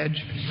merit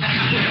badge.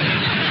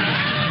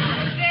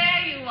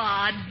 There you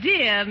are,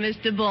 dear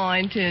Mr.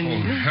 Boynton.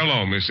 Oh,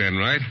 hello, Miss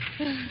Enright.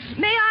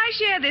 May I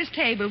share this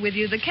table with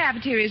you? The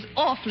cafeteria's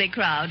awfully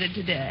crowded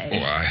today.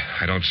 Oh,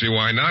 I don't see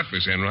why not,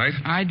 Miss Enright.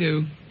 I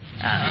do.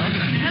 Oh,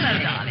 hello,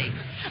 darling.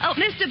 Oh,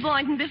 Mr.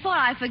 Boynton, before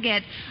I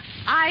forget,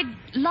 I'd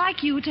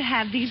like you to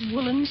have these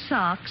woolen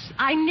socks.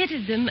 I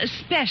knitted them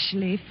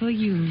especially for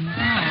you.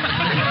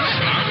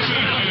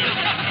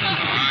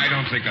 I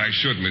don't think I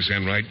should, Miss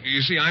Enright.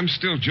 You see, I'm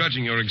still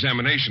judging your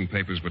examination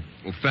papers, but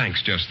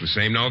thanks just the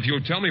same. Now, if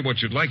you'll tell me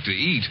what you'd like to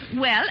eat.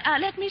 Well,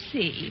 let me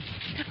see.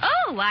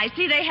 Oh, I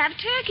see they have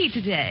turkey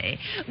today.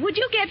 Would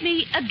you get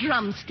me a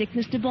drumstick,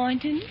 Mr.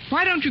 Boynton?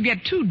 Why don't you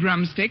get 2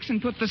 drumsticks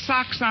and put the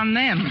socks on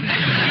them?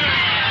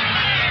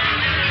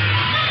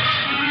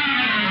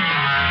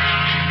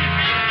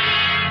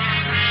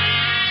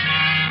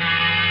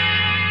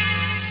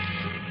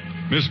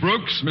 Miss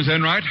Brooks, Miss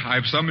Enright,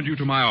 I've summoned you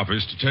to my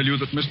office to tell you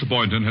that Mr.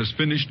 Boynton has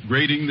finished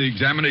grading the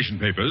examination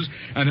papers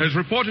and has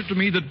reported to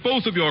me that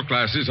both of your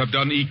classes have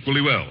done equally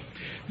well.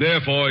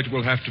 Therefore, it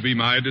will have to be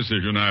my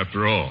decision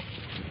after all.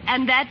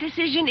 And that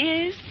decision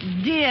is,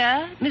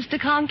 dear Mr.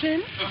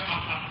 Conklin?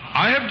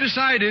 I have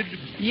decided...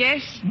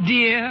 Yes,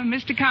 dear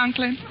Mr.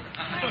 Conklin.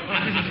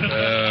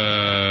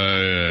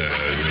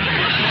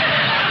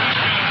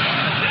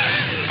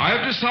 I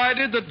have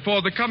decided that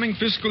for the coming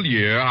fiscal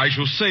year, I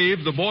shall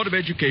save the Board of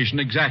Education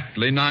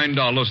exactly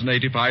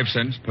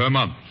 $9.85 per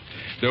month.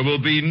 There will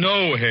be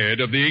no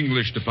head of the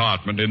English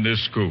department in this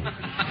school.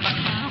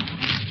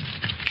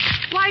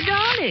 Why,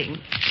 darling,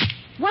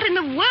 what in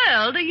the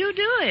world are you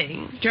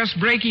doing? Just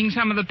breaking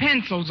some of the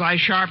pencils I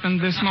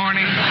sharpened this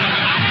morning.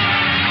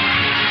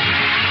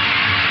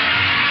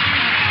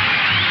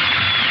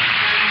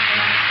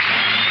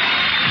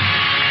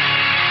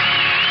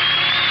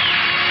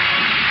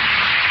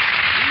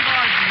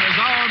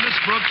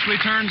 Brooks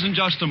returns in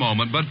just a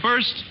moment, but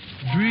first...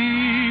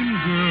 Dream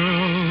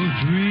girl,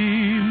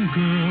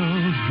 beautiful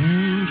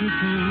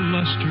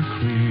luster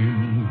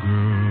cream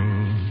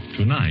girl.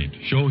 Tonight,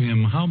 show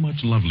him how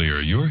much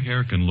lovelier your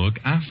hair can look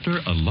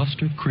after a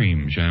Luster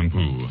Cream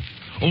shampoo.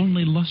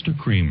 Only Luster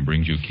Cream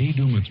brings you Kay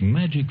Daumit's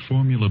magic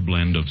formula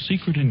blend of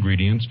secret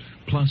ingredients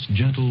plus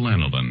gentle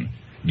lanolin.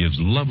 Gives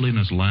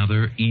loveliness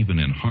lather even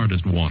in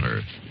hardest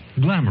water.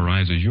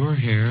 Glamorizes your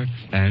hair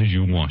as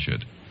you wash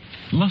it.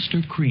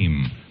 Luster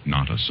Cream,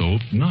 not a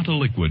soap, not a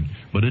liquid,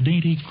 but a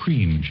dainty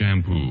cream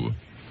shampoo.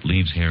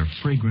 Leaves hair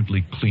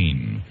fragrantly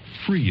clean,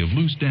 free of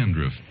loose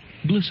dandruff,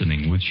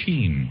 glistening with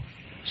sheen.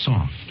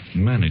 Soft,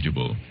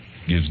 manageable.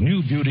 Gives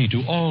new beauty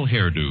to all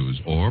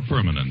hairdos or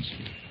permanents.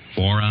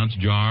 4-ounce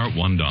jar,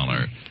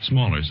 $1.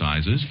 Smaller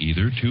sizes,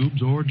 either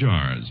tubes or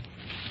jars.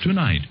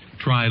 Tonight,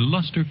 try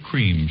Luster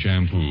Cream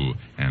shampoo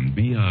and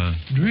be a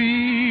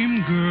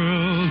dream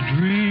girl,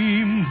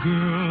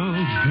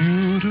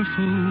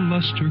 beautiful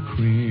Luster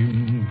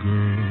Cream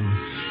girl.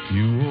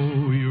 You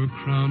owe your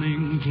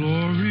crowning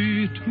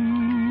glory to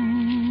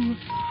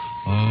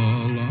a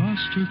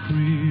Luster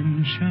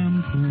Cream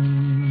Shampoo.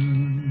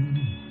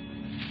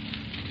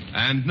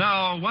 And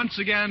now, once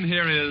again,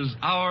 here is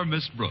our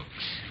Miss Brooks.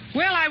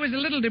 Well, I was a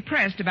little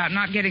depressed about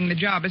not getting the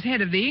job as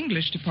head of the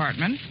English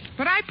department,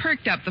 but I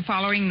perked up the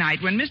following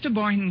night when Mr.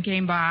 Boynton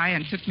came by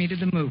and took me to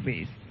the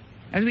movies.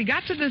 As we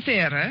got to the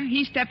theater,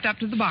 he stepped up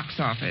to the box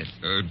office.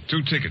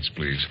 2 tickets,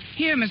 please.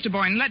 Here, Mr.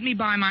 Boynton, let me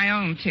buy my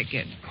own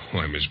ticket.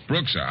 Why, Miss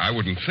Brooks, I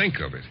wouldn't think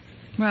of it.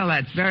 Well,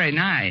 that's very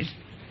nice.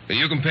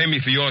 You can pay me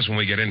for yours when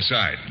we get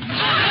inside.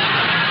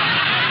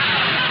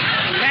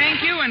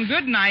 Thank you, and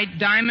good night,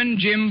 Diamond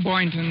Jim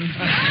Boynton.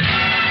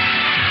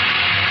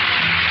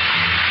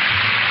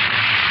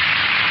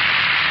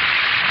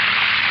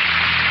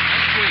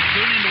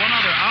 Tune in to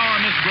another Our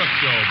Miss Brooks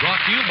show brought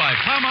to you by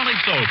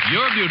Palmolive Soap,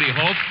 Your Beauty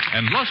Hope,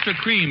 and Luster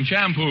Cream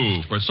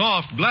Shampoo for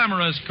soft,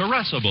 glamorous,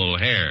 caressable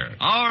hair.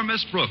 Our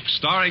Miss Brooks,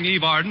 starring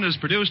Eve Arden, is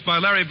produced by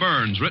Larry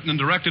Burns, written and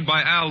directed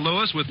by Al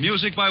Lewis, with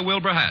music by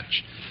Wilbur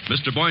Hatch.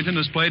 Mr. Boynton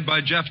is played by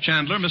Jeff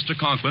Chandler, Mr.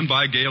 Conklin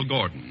by Gail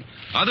Gordon.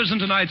 Others in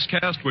tonight's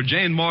cast were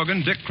Jane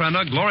Morgan, Dick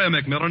Crenna, Gloria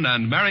McMillan,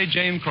 and Mary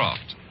Jane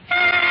Croft.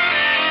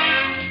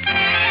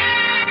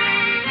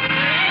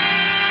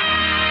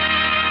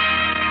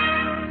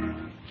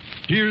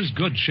 Here's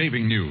good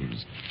shaving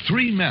news.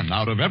 3 men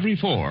out of every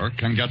 4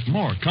 can get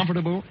more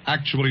comfortable,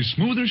 actually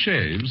smoother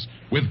shaves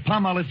with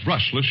Palmolive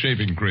Brushless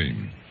Shaving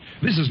Cream.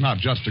 This is not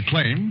just a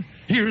claim.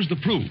 Here's the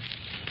proof.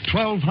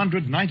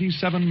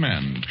 1,297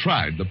 men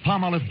tried the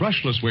Palmolive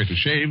brushless way to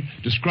shave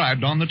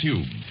described on the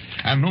tube.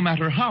 And no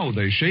matter how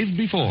they shaved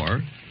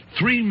before,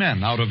 3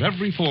 men out of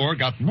every 4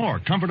 got more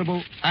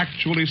comfortable,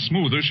 actually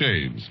smoother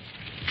shaves.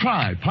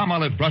 Try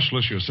Palmolive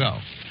brushless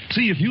yourself.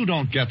 See if you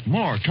don't get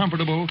more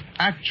comfortable,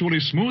 actually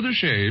smoother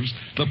shaves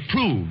the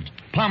proved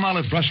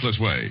Palmolive brushless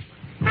way.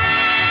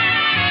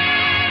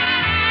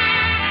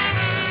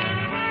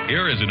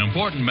 Here is an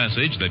important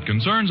message that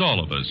concerns all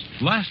of us.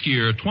 Last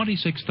year,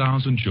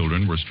 26,000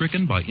 children were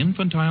stricken by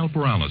infantile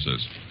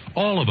paralysis.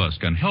 All of us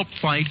can help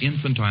fight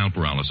infantile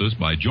paralysis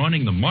by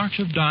joining the March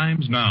of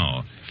Dimes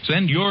now.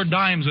 Send your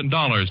dimes and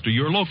dollars to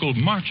your local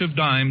March of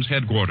Dimes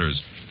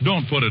headquarters.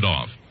 Don't put it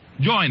off.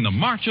 Join the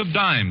March of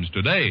Dimes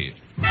today.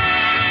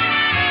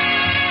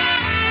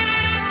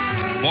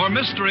 For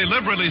mystery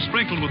liberally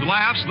sprinkled with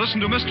laughs,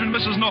 listen to Mr. and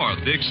Mrs. North,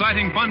 the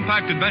exciting,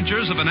 fun-packed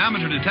adventures of an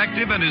amateur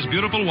detective and his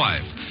beautiful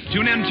wife.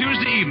 Tune in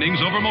Tuesday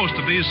evenings over most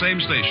of these same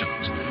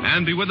stations.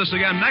 And be with us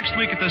again next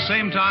week at the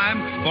same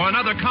time for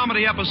another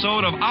comedy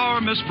episode of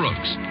Our Miss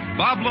Brooks.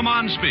 Bob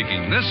Lamont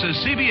speaking. This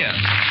is CBS,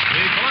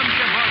 the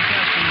Columbia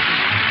Broadcasting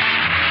System.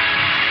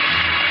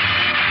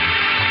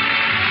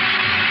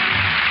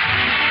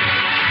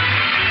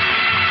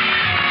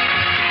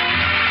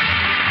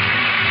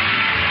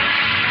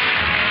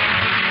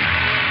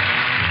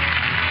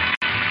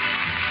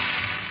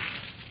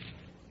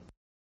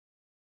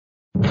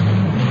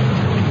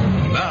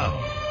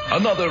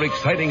 Another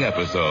exciting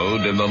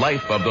episode in the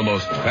life of the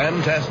most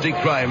fantastic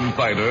crime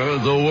fighter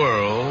the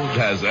world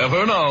has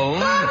ever known.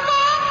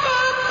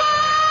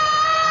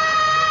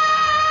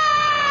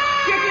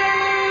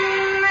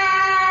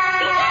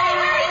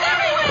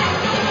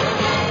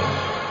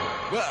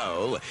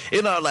 Well,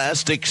 in our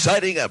last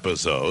exciting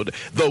episode,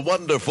 the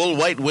wonderful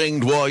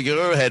white-winged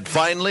warrior had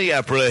finally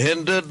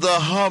apprehended the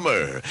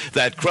Hummer,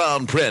 that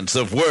crown prince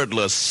of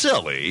wordless,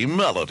 silly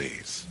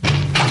melodies.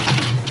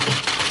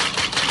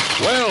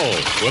 Well,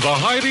 with a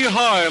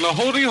hidey-hi and a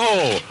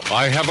hoody-ho,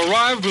 I have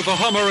arrived with the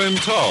Hummer in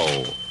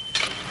tow.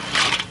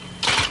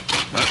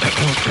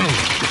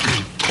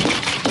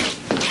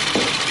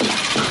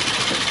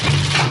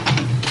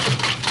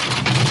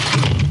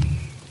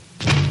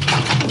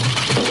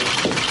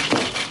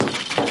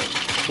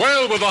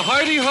 Well, with a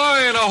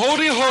hidey-hi and a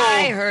hoody-ho...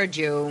 I heard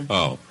you.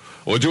 Oh.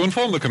 Would you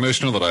inform the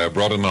commissioner that I have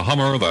brought in the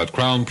Hummer, that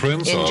crown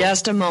prince In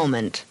just a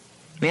moment.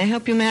 May I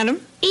help you,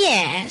 madam?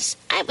 Yes,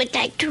 I would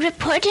like to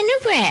report an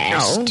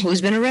arrest. Oh,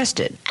 who's been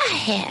arrested? I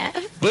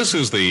have. This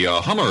is the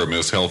Hummer,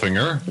 Miss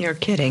Helfinger. You're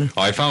kidding.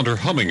 I found her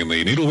humming in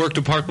the needlework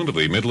department of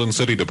the Midland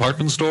City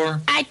Department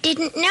Store. I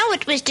didn't know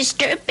it was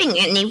disturbing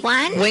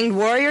anyone. Winged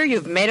Warrior,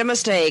 you've made a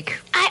mistake.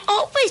 I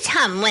always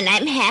hum when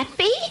I'm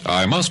happy.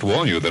 I must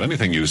warn you that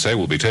anything you say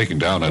will be taken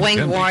down and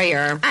Winged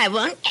Warrior. I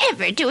won't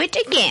ever do it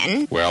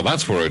again. Well,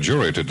 that's for a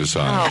jury to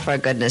decide. Oh, for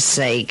goodness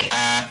sake.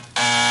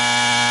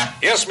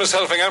 Yes, Miss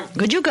Helfinger?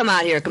 Could you come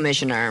out here,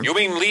 Commissioner? You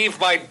mean leave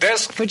my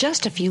desk? For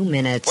just a few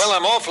minutes. Well,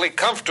 I'm awfully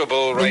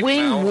comfortable right now. The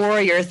Winged now.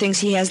 Warrior thinks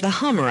he has the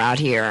Hummer out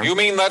here. You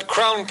mean that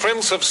crown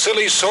prince of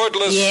silly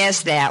swordless...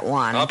 Yes, that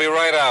one. I'll be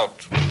right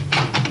out.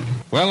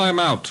 Well, I'm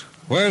out.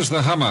 Where's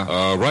the Hummer?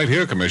 Right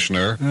here,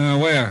 Commissioner.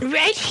 Where?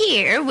 Right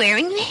here,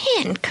 wearing the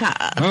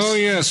handcuffs. Oh,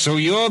 yes, so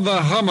you're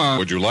the Hummer.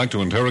 Would you like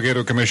to interrogate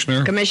her,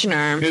 Commissioner?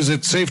 Commissioner. Is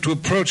it safe to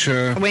approach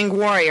her? Winged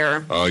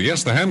Warrior.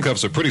 Yes, the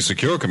handcuffs are pretty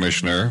secure,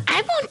 Commissioner.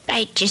 I won't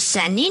bite you,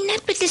 Sonny,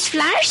 not with this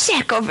flour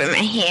sack over my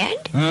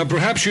head.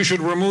 Perhaps you should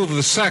remove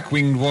the sack,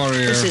 Winged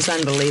Warrior. This is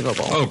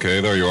unbelievable.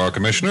 Okay, there you are,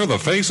 Commissioner. The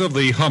face of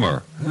the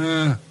Hummer.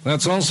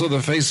 That's also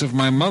the face of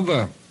my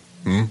mother.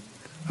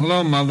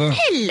 Hello, Mother.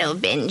 Hello,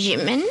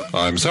 Benjamin.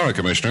 I'm sorry,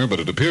 Commissioner, but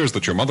it appears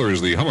that your mother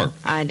is the Hummer.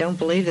 I don't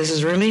believe this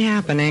is really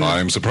happening.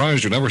 I'm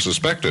surprised you never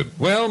suspected.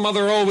 Well,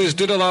 Mother always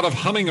did a lot of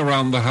humming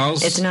around the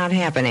house. It's not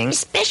happening.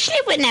 Especially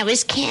when I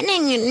was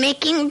canning and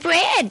making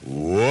bread.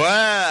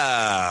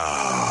 Wow.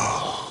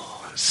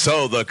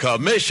 So the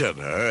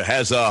commissioner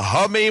has a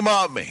hummy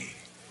mommy.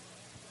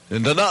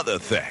 And another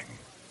thing,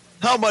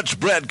 how much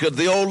bread could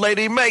the old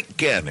lady make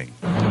canning?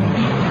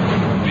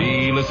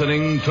 Be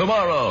listening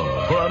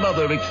tomorrow for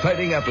another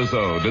exciting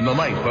episode in the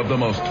life of the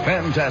most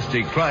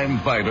fantastic crime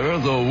fighter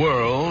the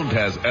world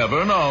has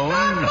ever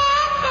known.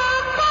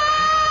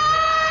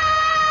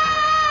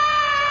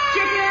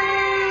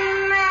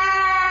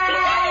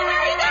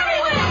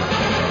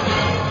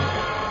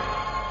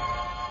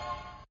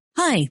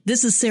 Hi,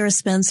 this is Sarah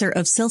Spencer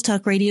of Self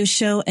Talk Radio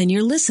Show, and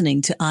you're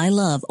listening to I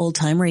Love Old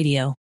Time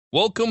Radio.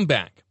 Welcome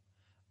back.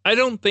 I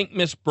don't think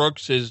Miss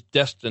Brooks is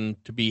destined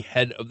to be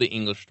head of the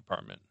English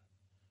department.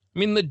 I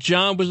mean, the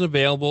job was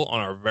available on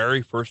our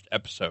very first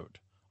episode,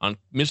 on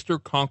Mr.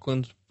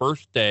 Conklin's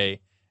first day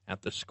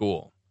at the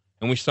school,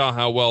 and we saw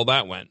how well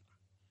that went.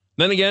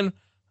 Then again,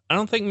 I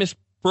don't think Miss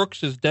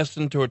Brooks is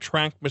destined to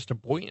attract Mr.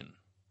 Boynton,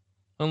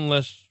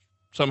 unless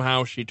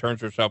somehow she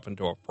turns herself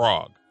into a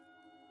frog.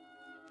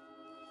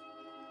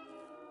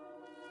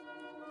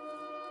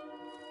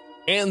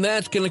 And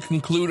that's going to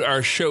conclude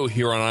our show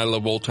here on I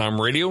Love Old Time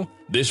Radio.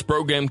 This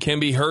program can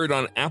be heard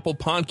on Apple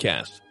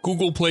Podcasts,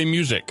 Google Play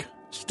Music,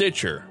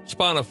 Stitcher,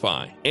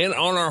 Spotify, and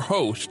on our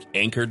host,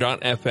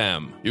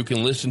 Anchor.fm. You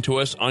can listen to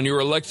us on your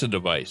Alexa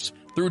device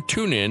through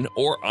TuneIn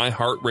or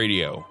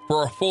iHeartRadio.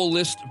 For a full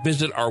list,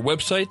 visit our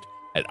website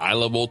at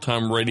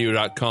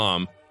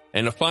iloveoldtimeradio.com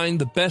and to find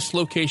the best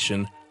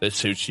location that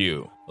suits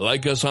you.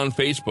 Like us on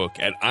Facebook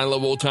at I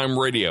Love Old Time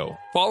Radio.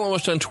 Follow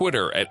us on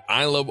Twitter at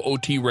I Love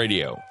OT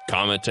Radio.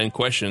 Comments and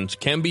questions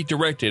can be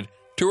directed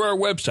to our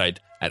website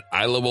at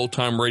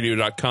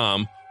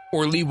iloveoldtimeradio.com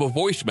or leave a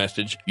voice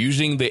message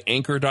using the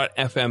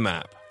Anchor.fm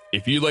app.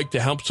 If you'd like to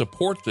help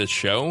support this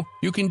show,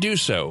 you can do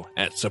so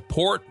at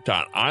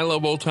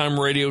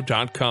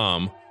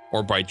support.iloveoldtimeradio.com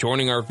or by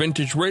joining our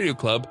Vintage Radio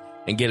Club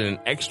and get an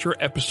extra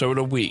episode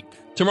a week.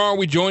 Tomorrow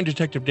we join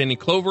Detective Danny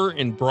Clover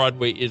in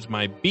Broadway Is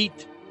My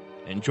Beat,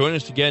 and join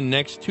us again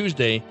next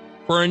Tuesday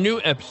for a new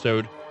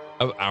episode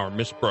of Our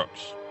Miss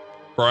Brooks.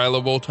 For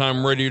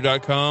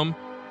iloveoldtimeradio.com,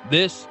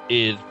 this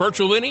is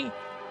Virtual Vinny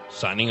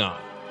signing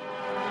off.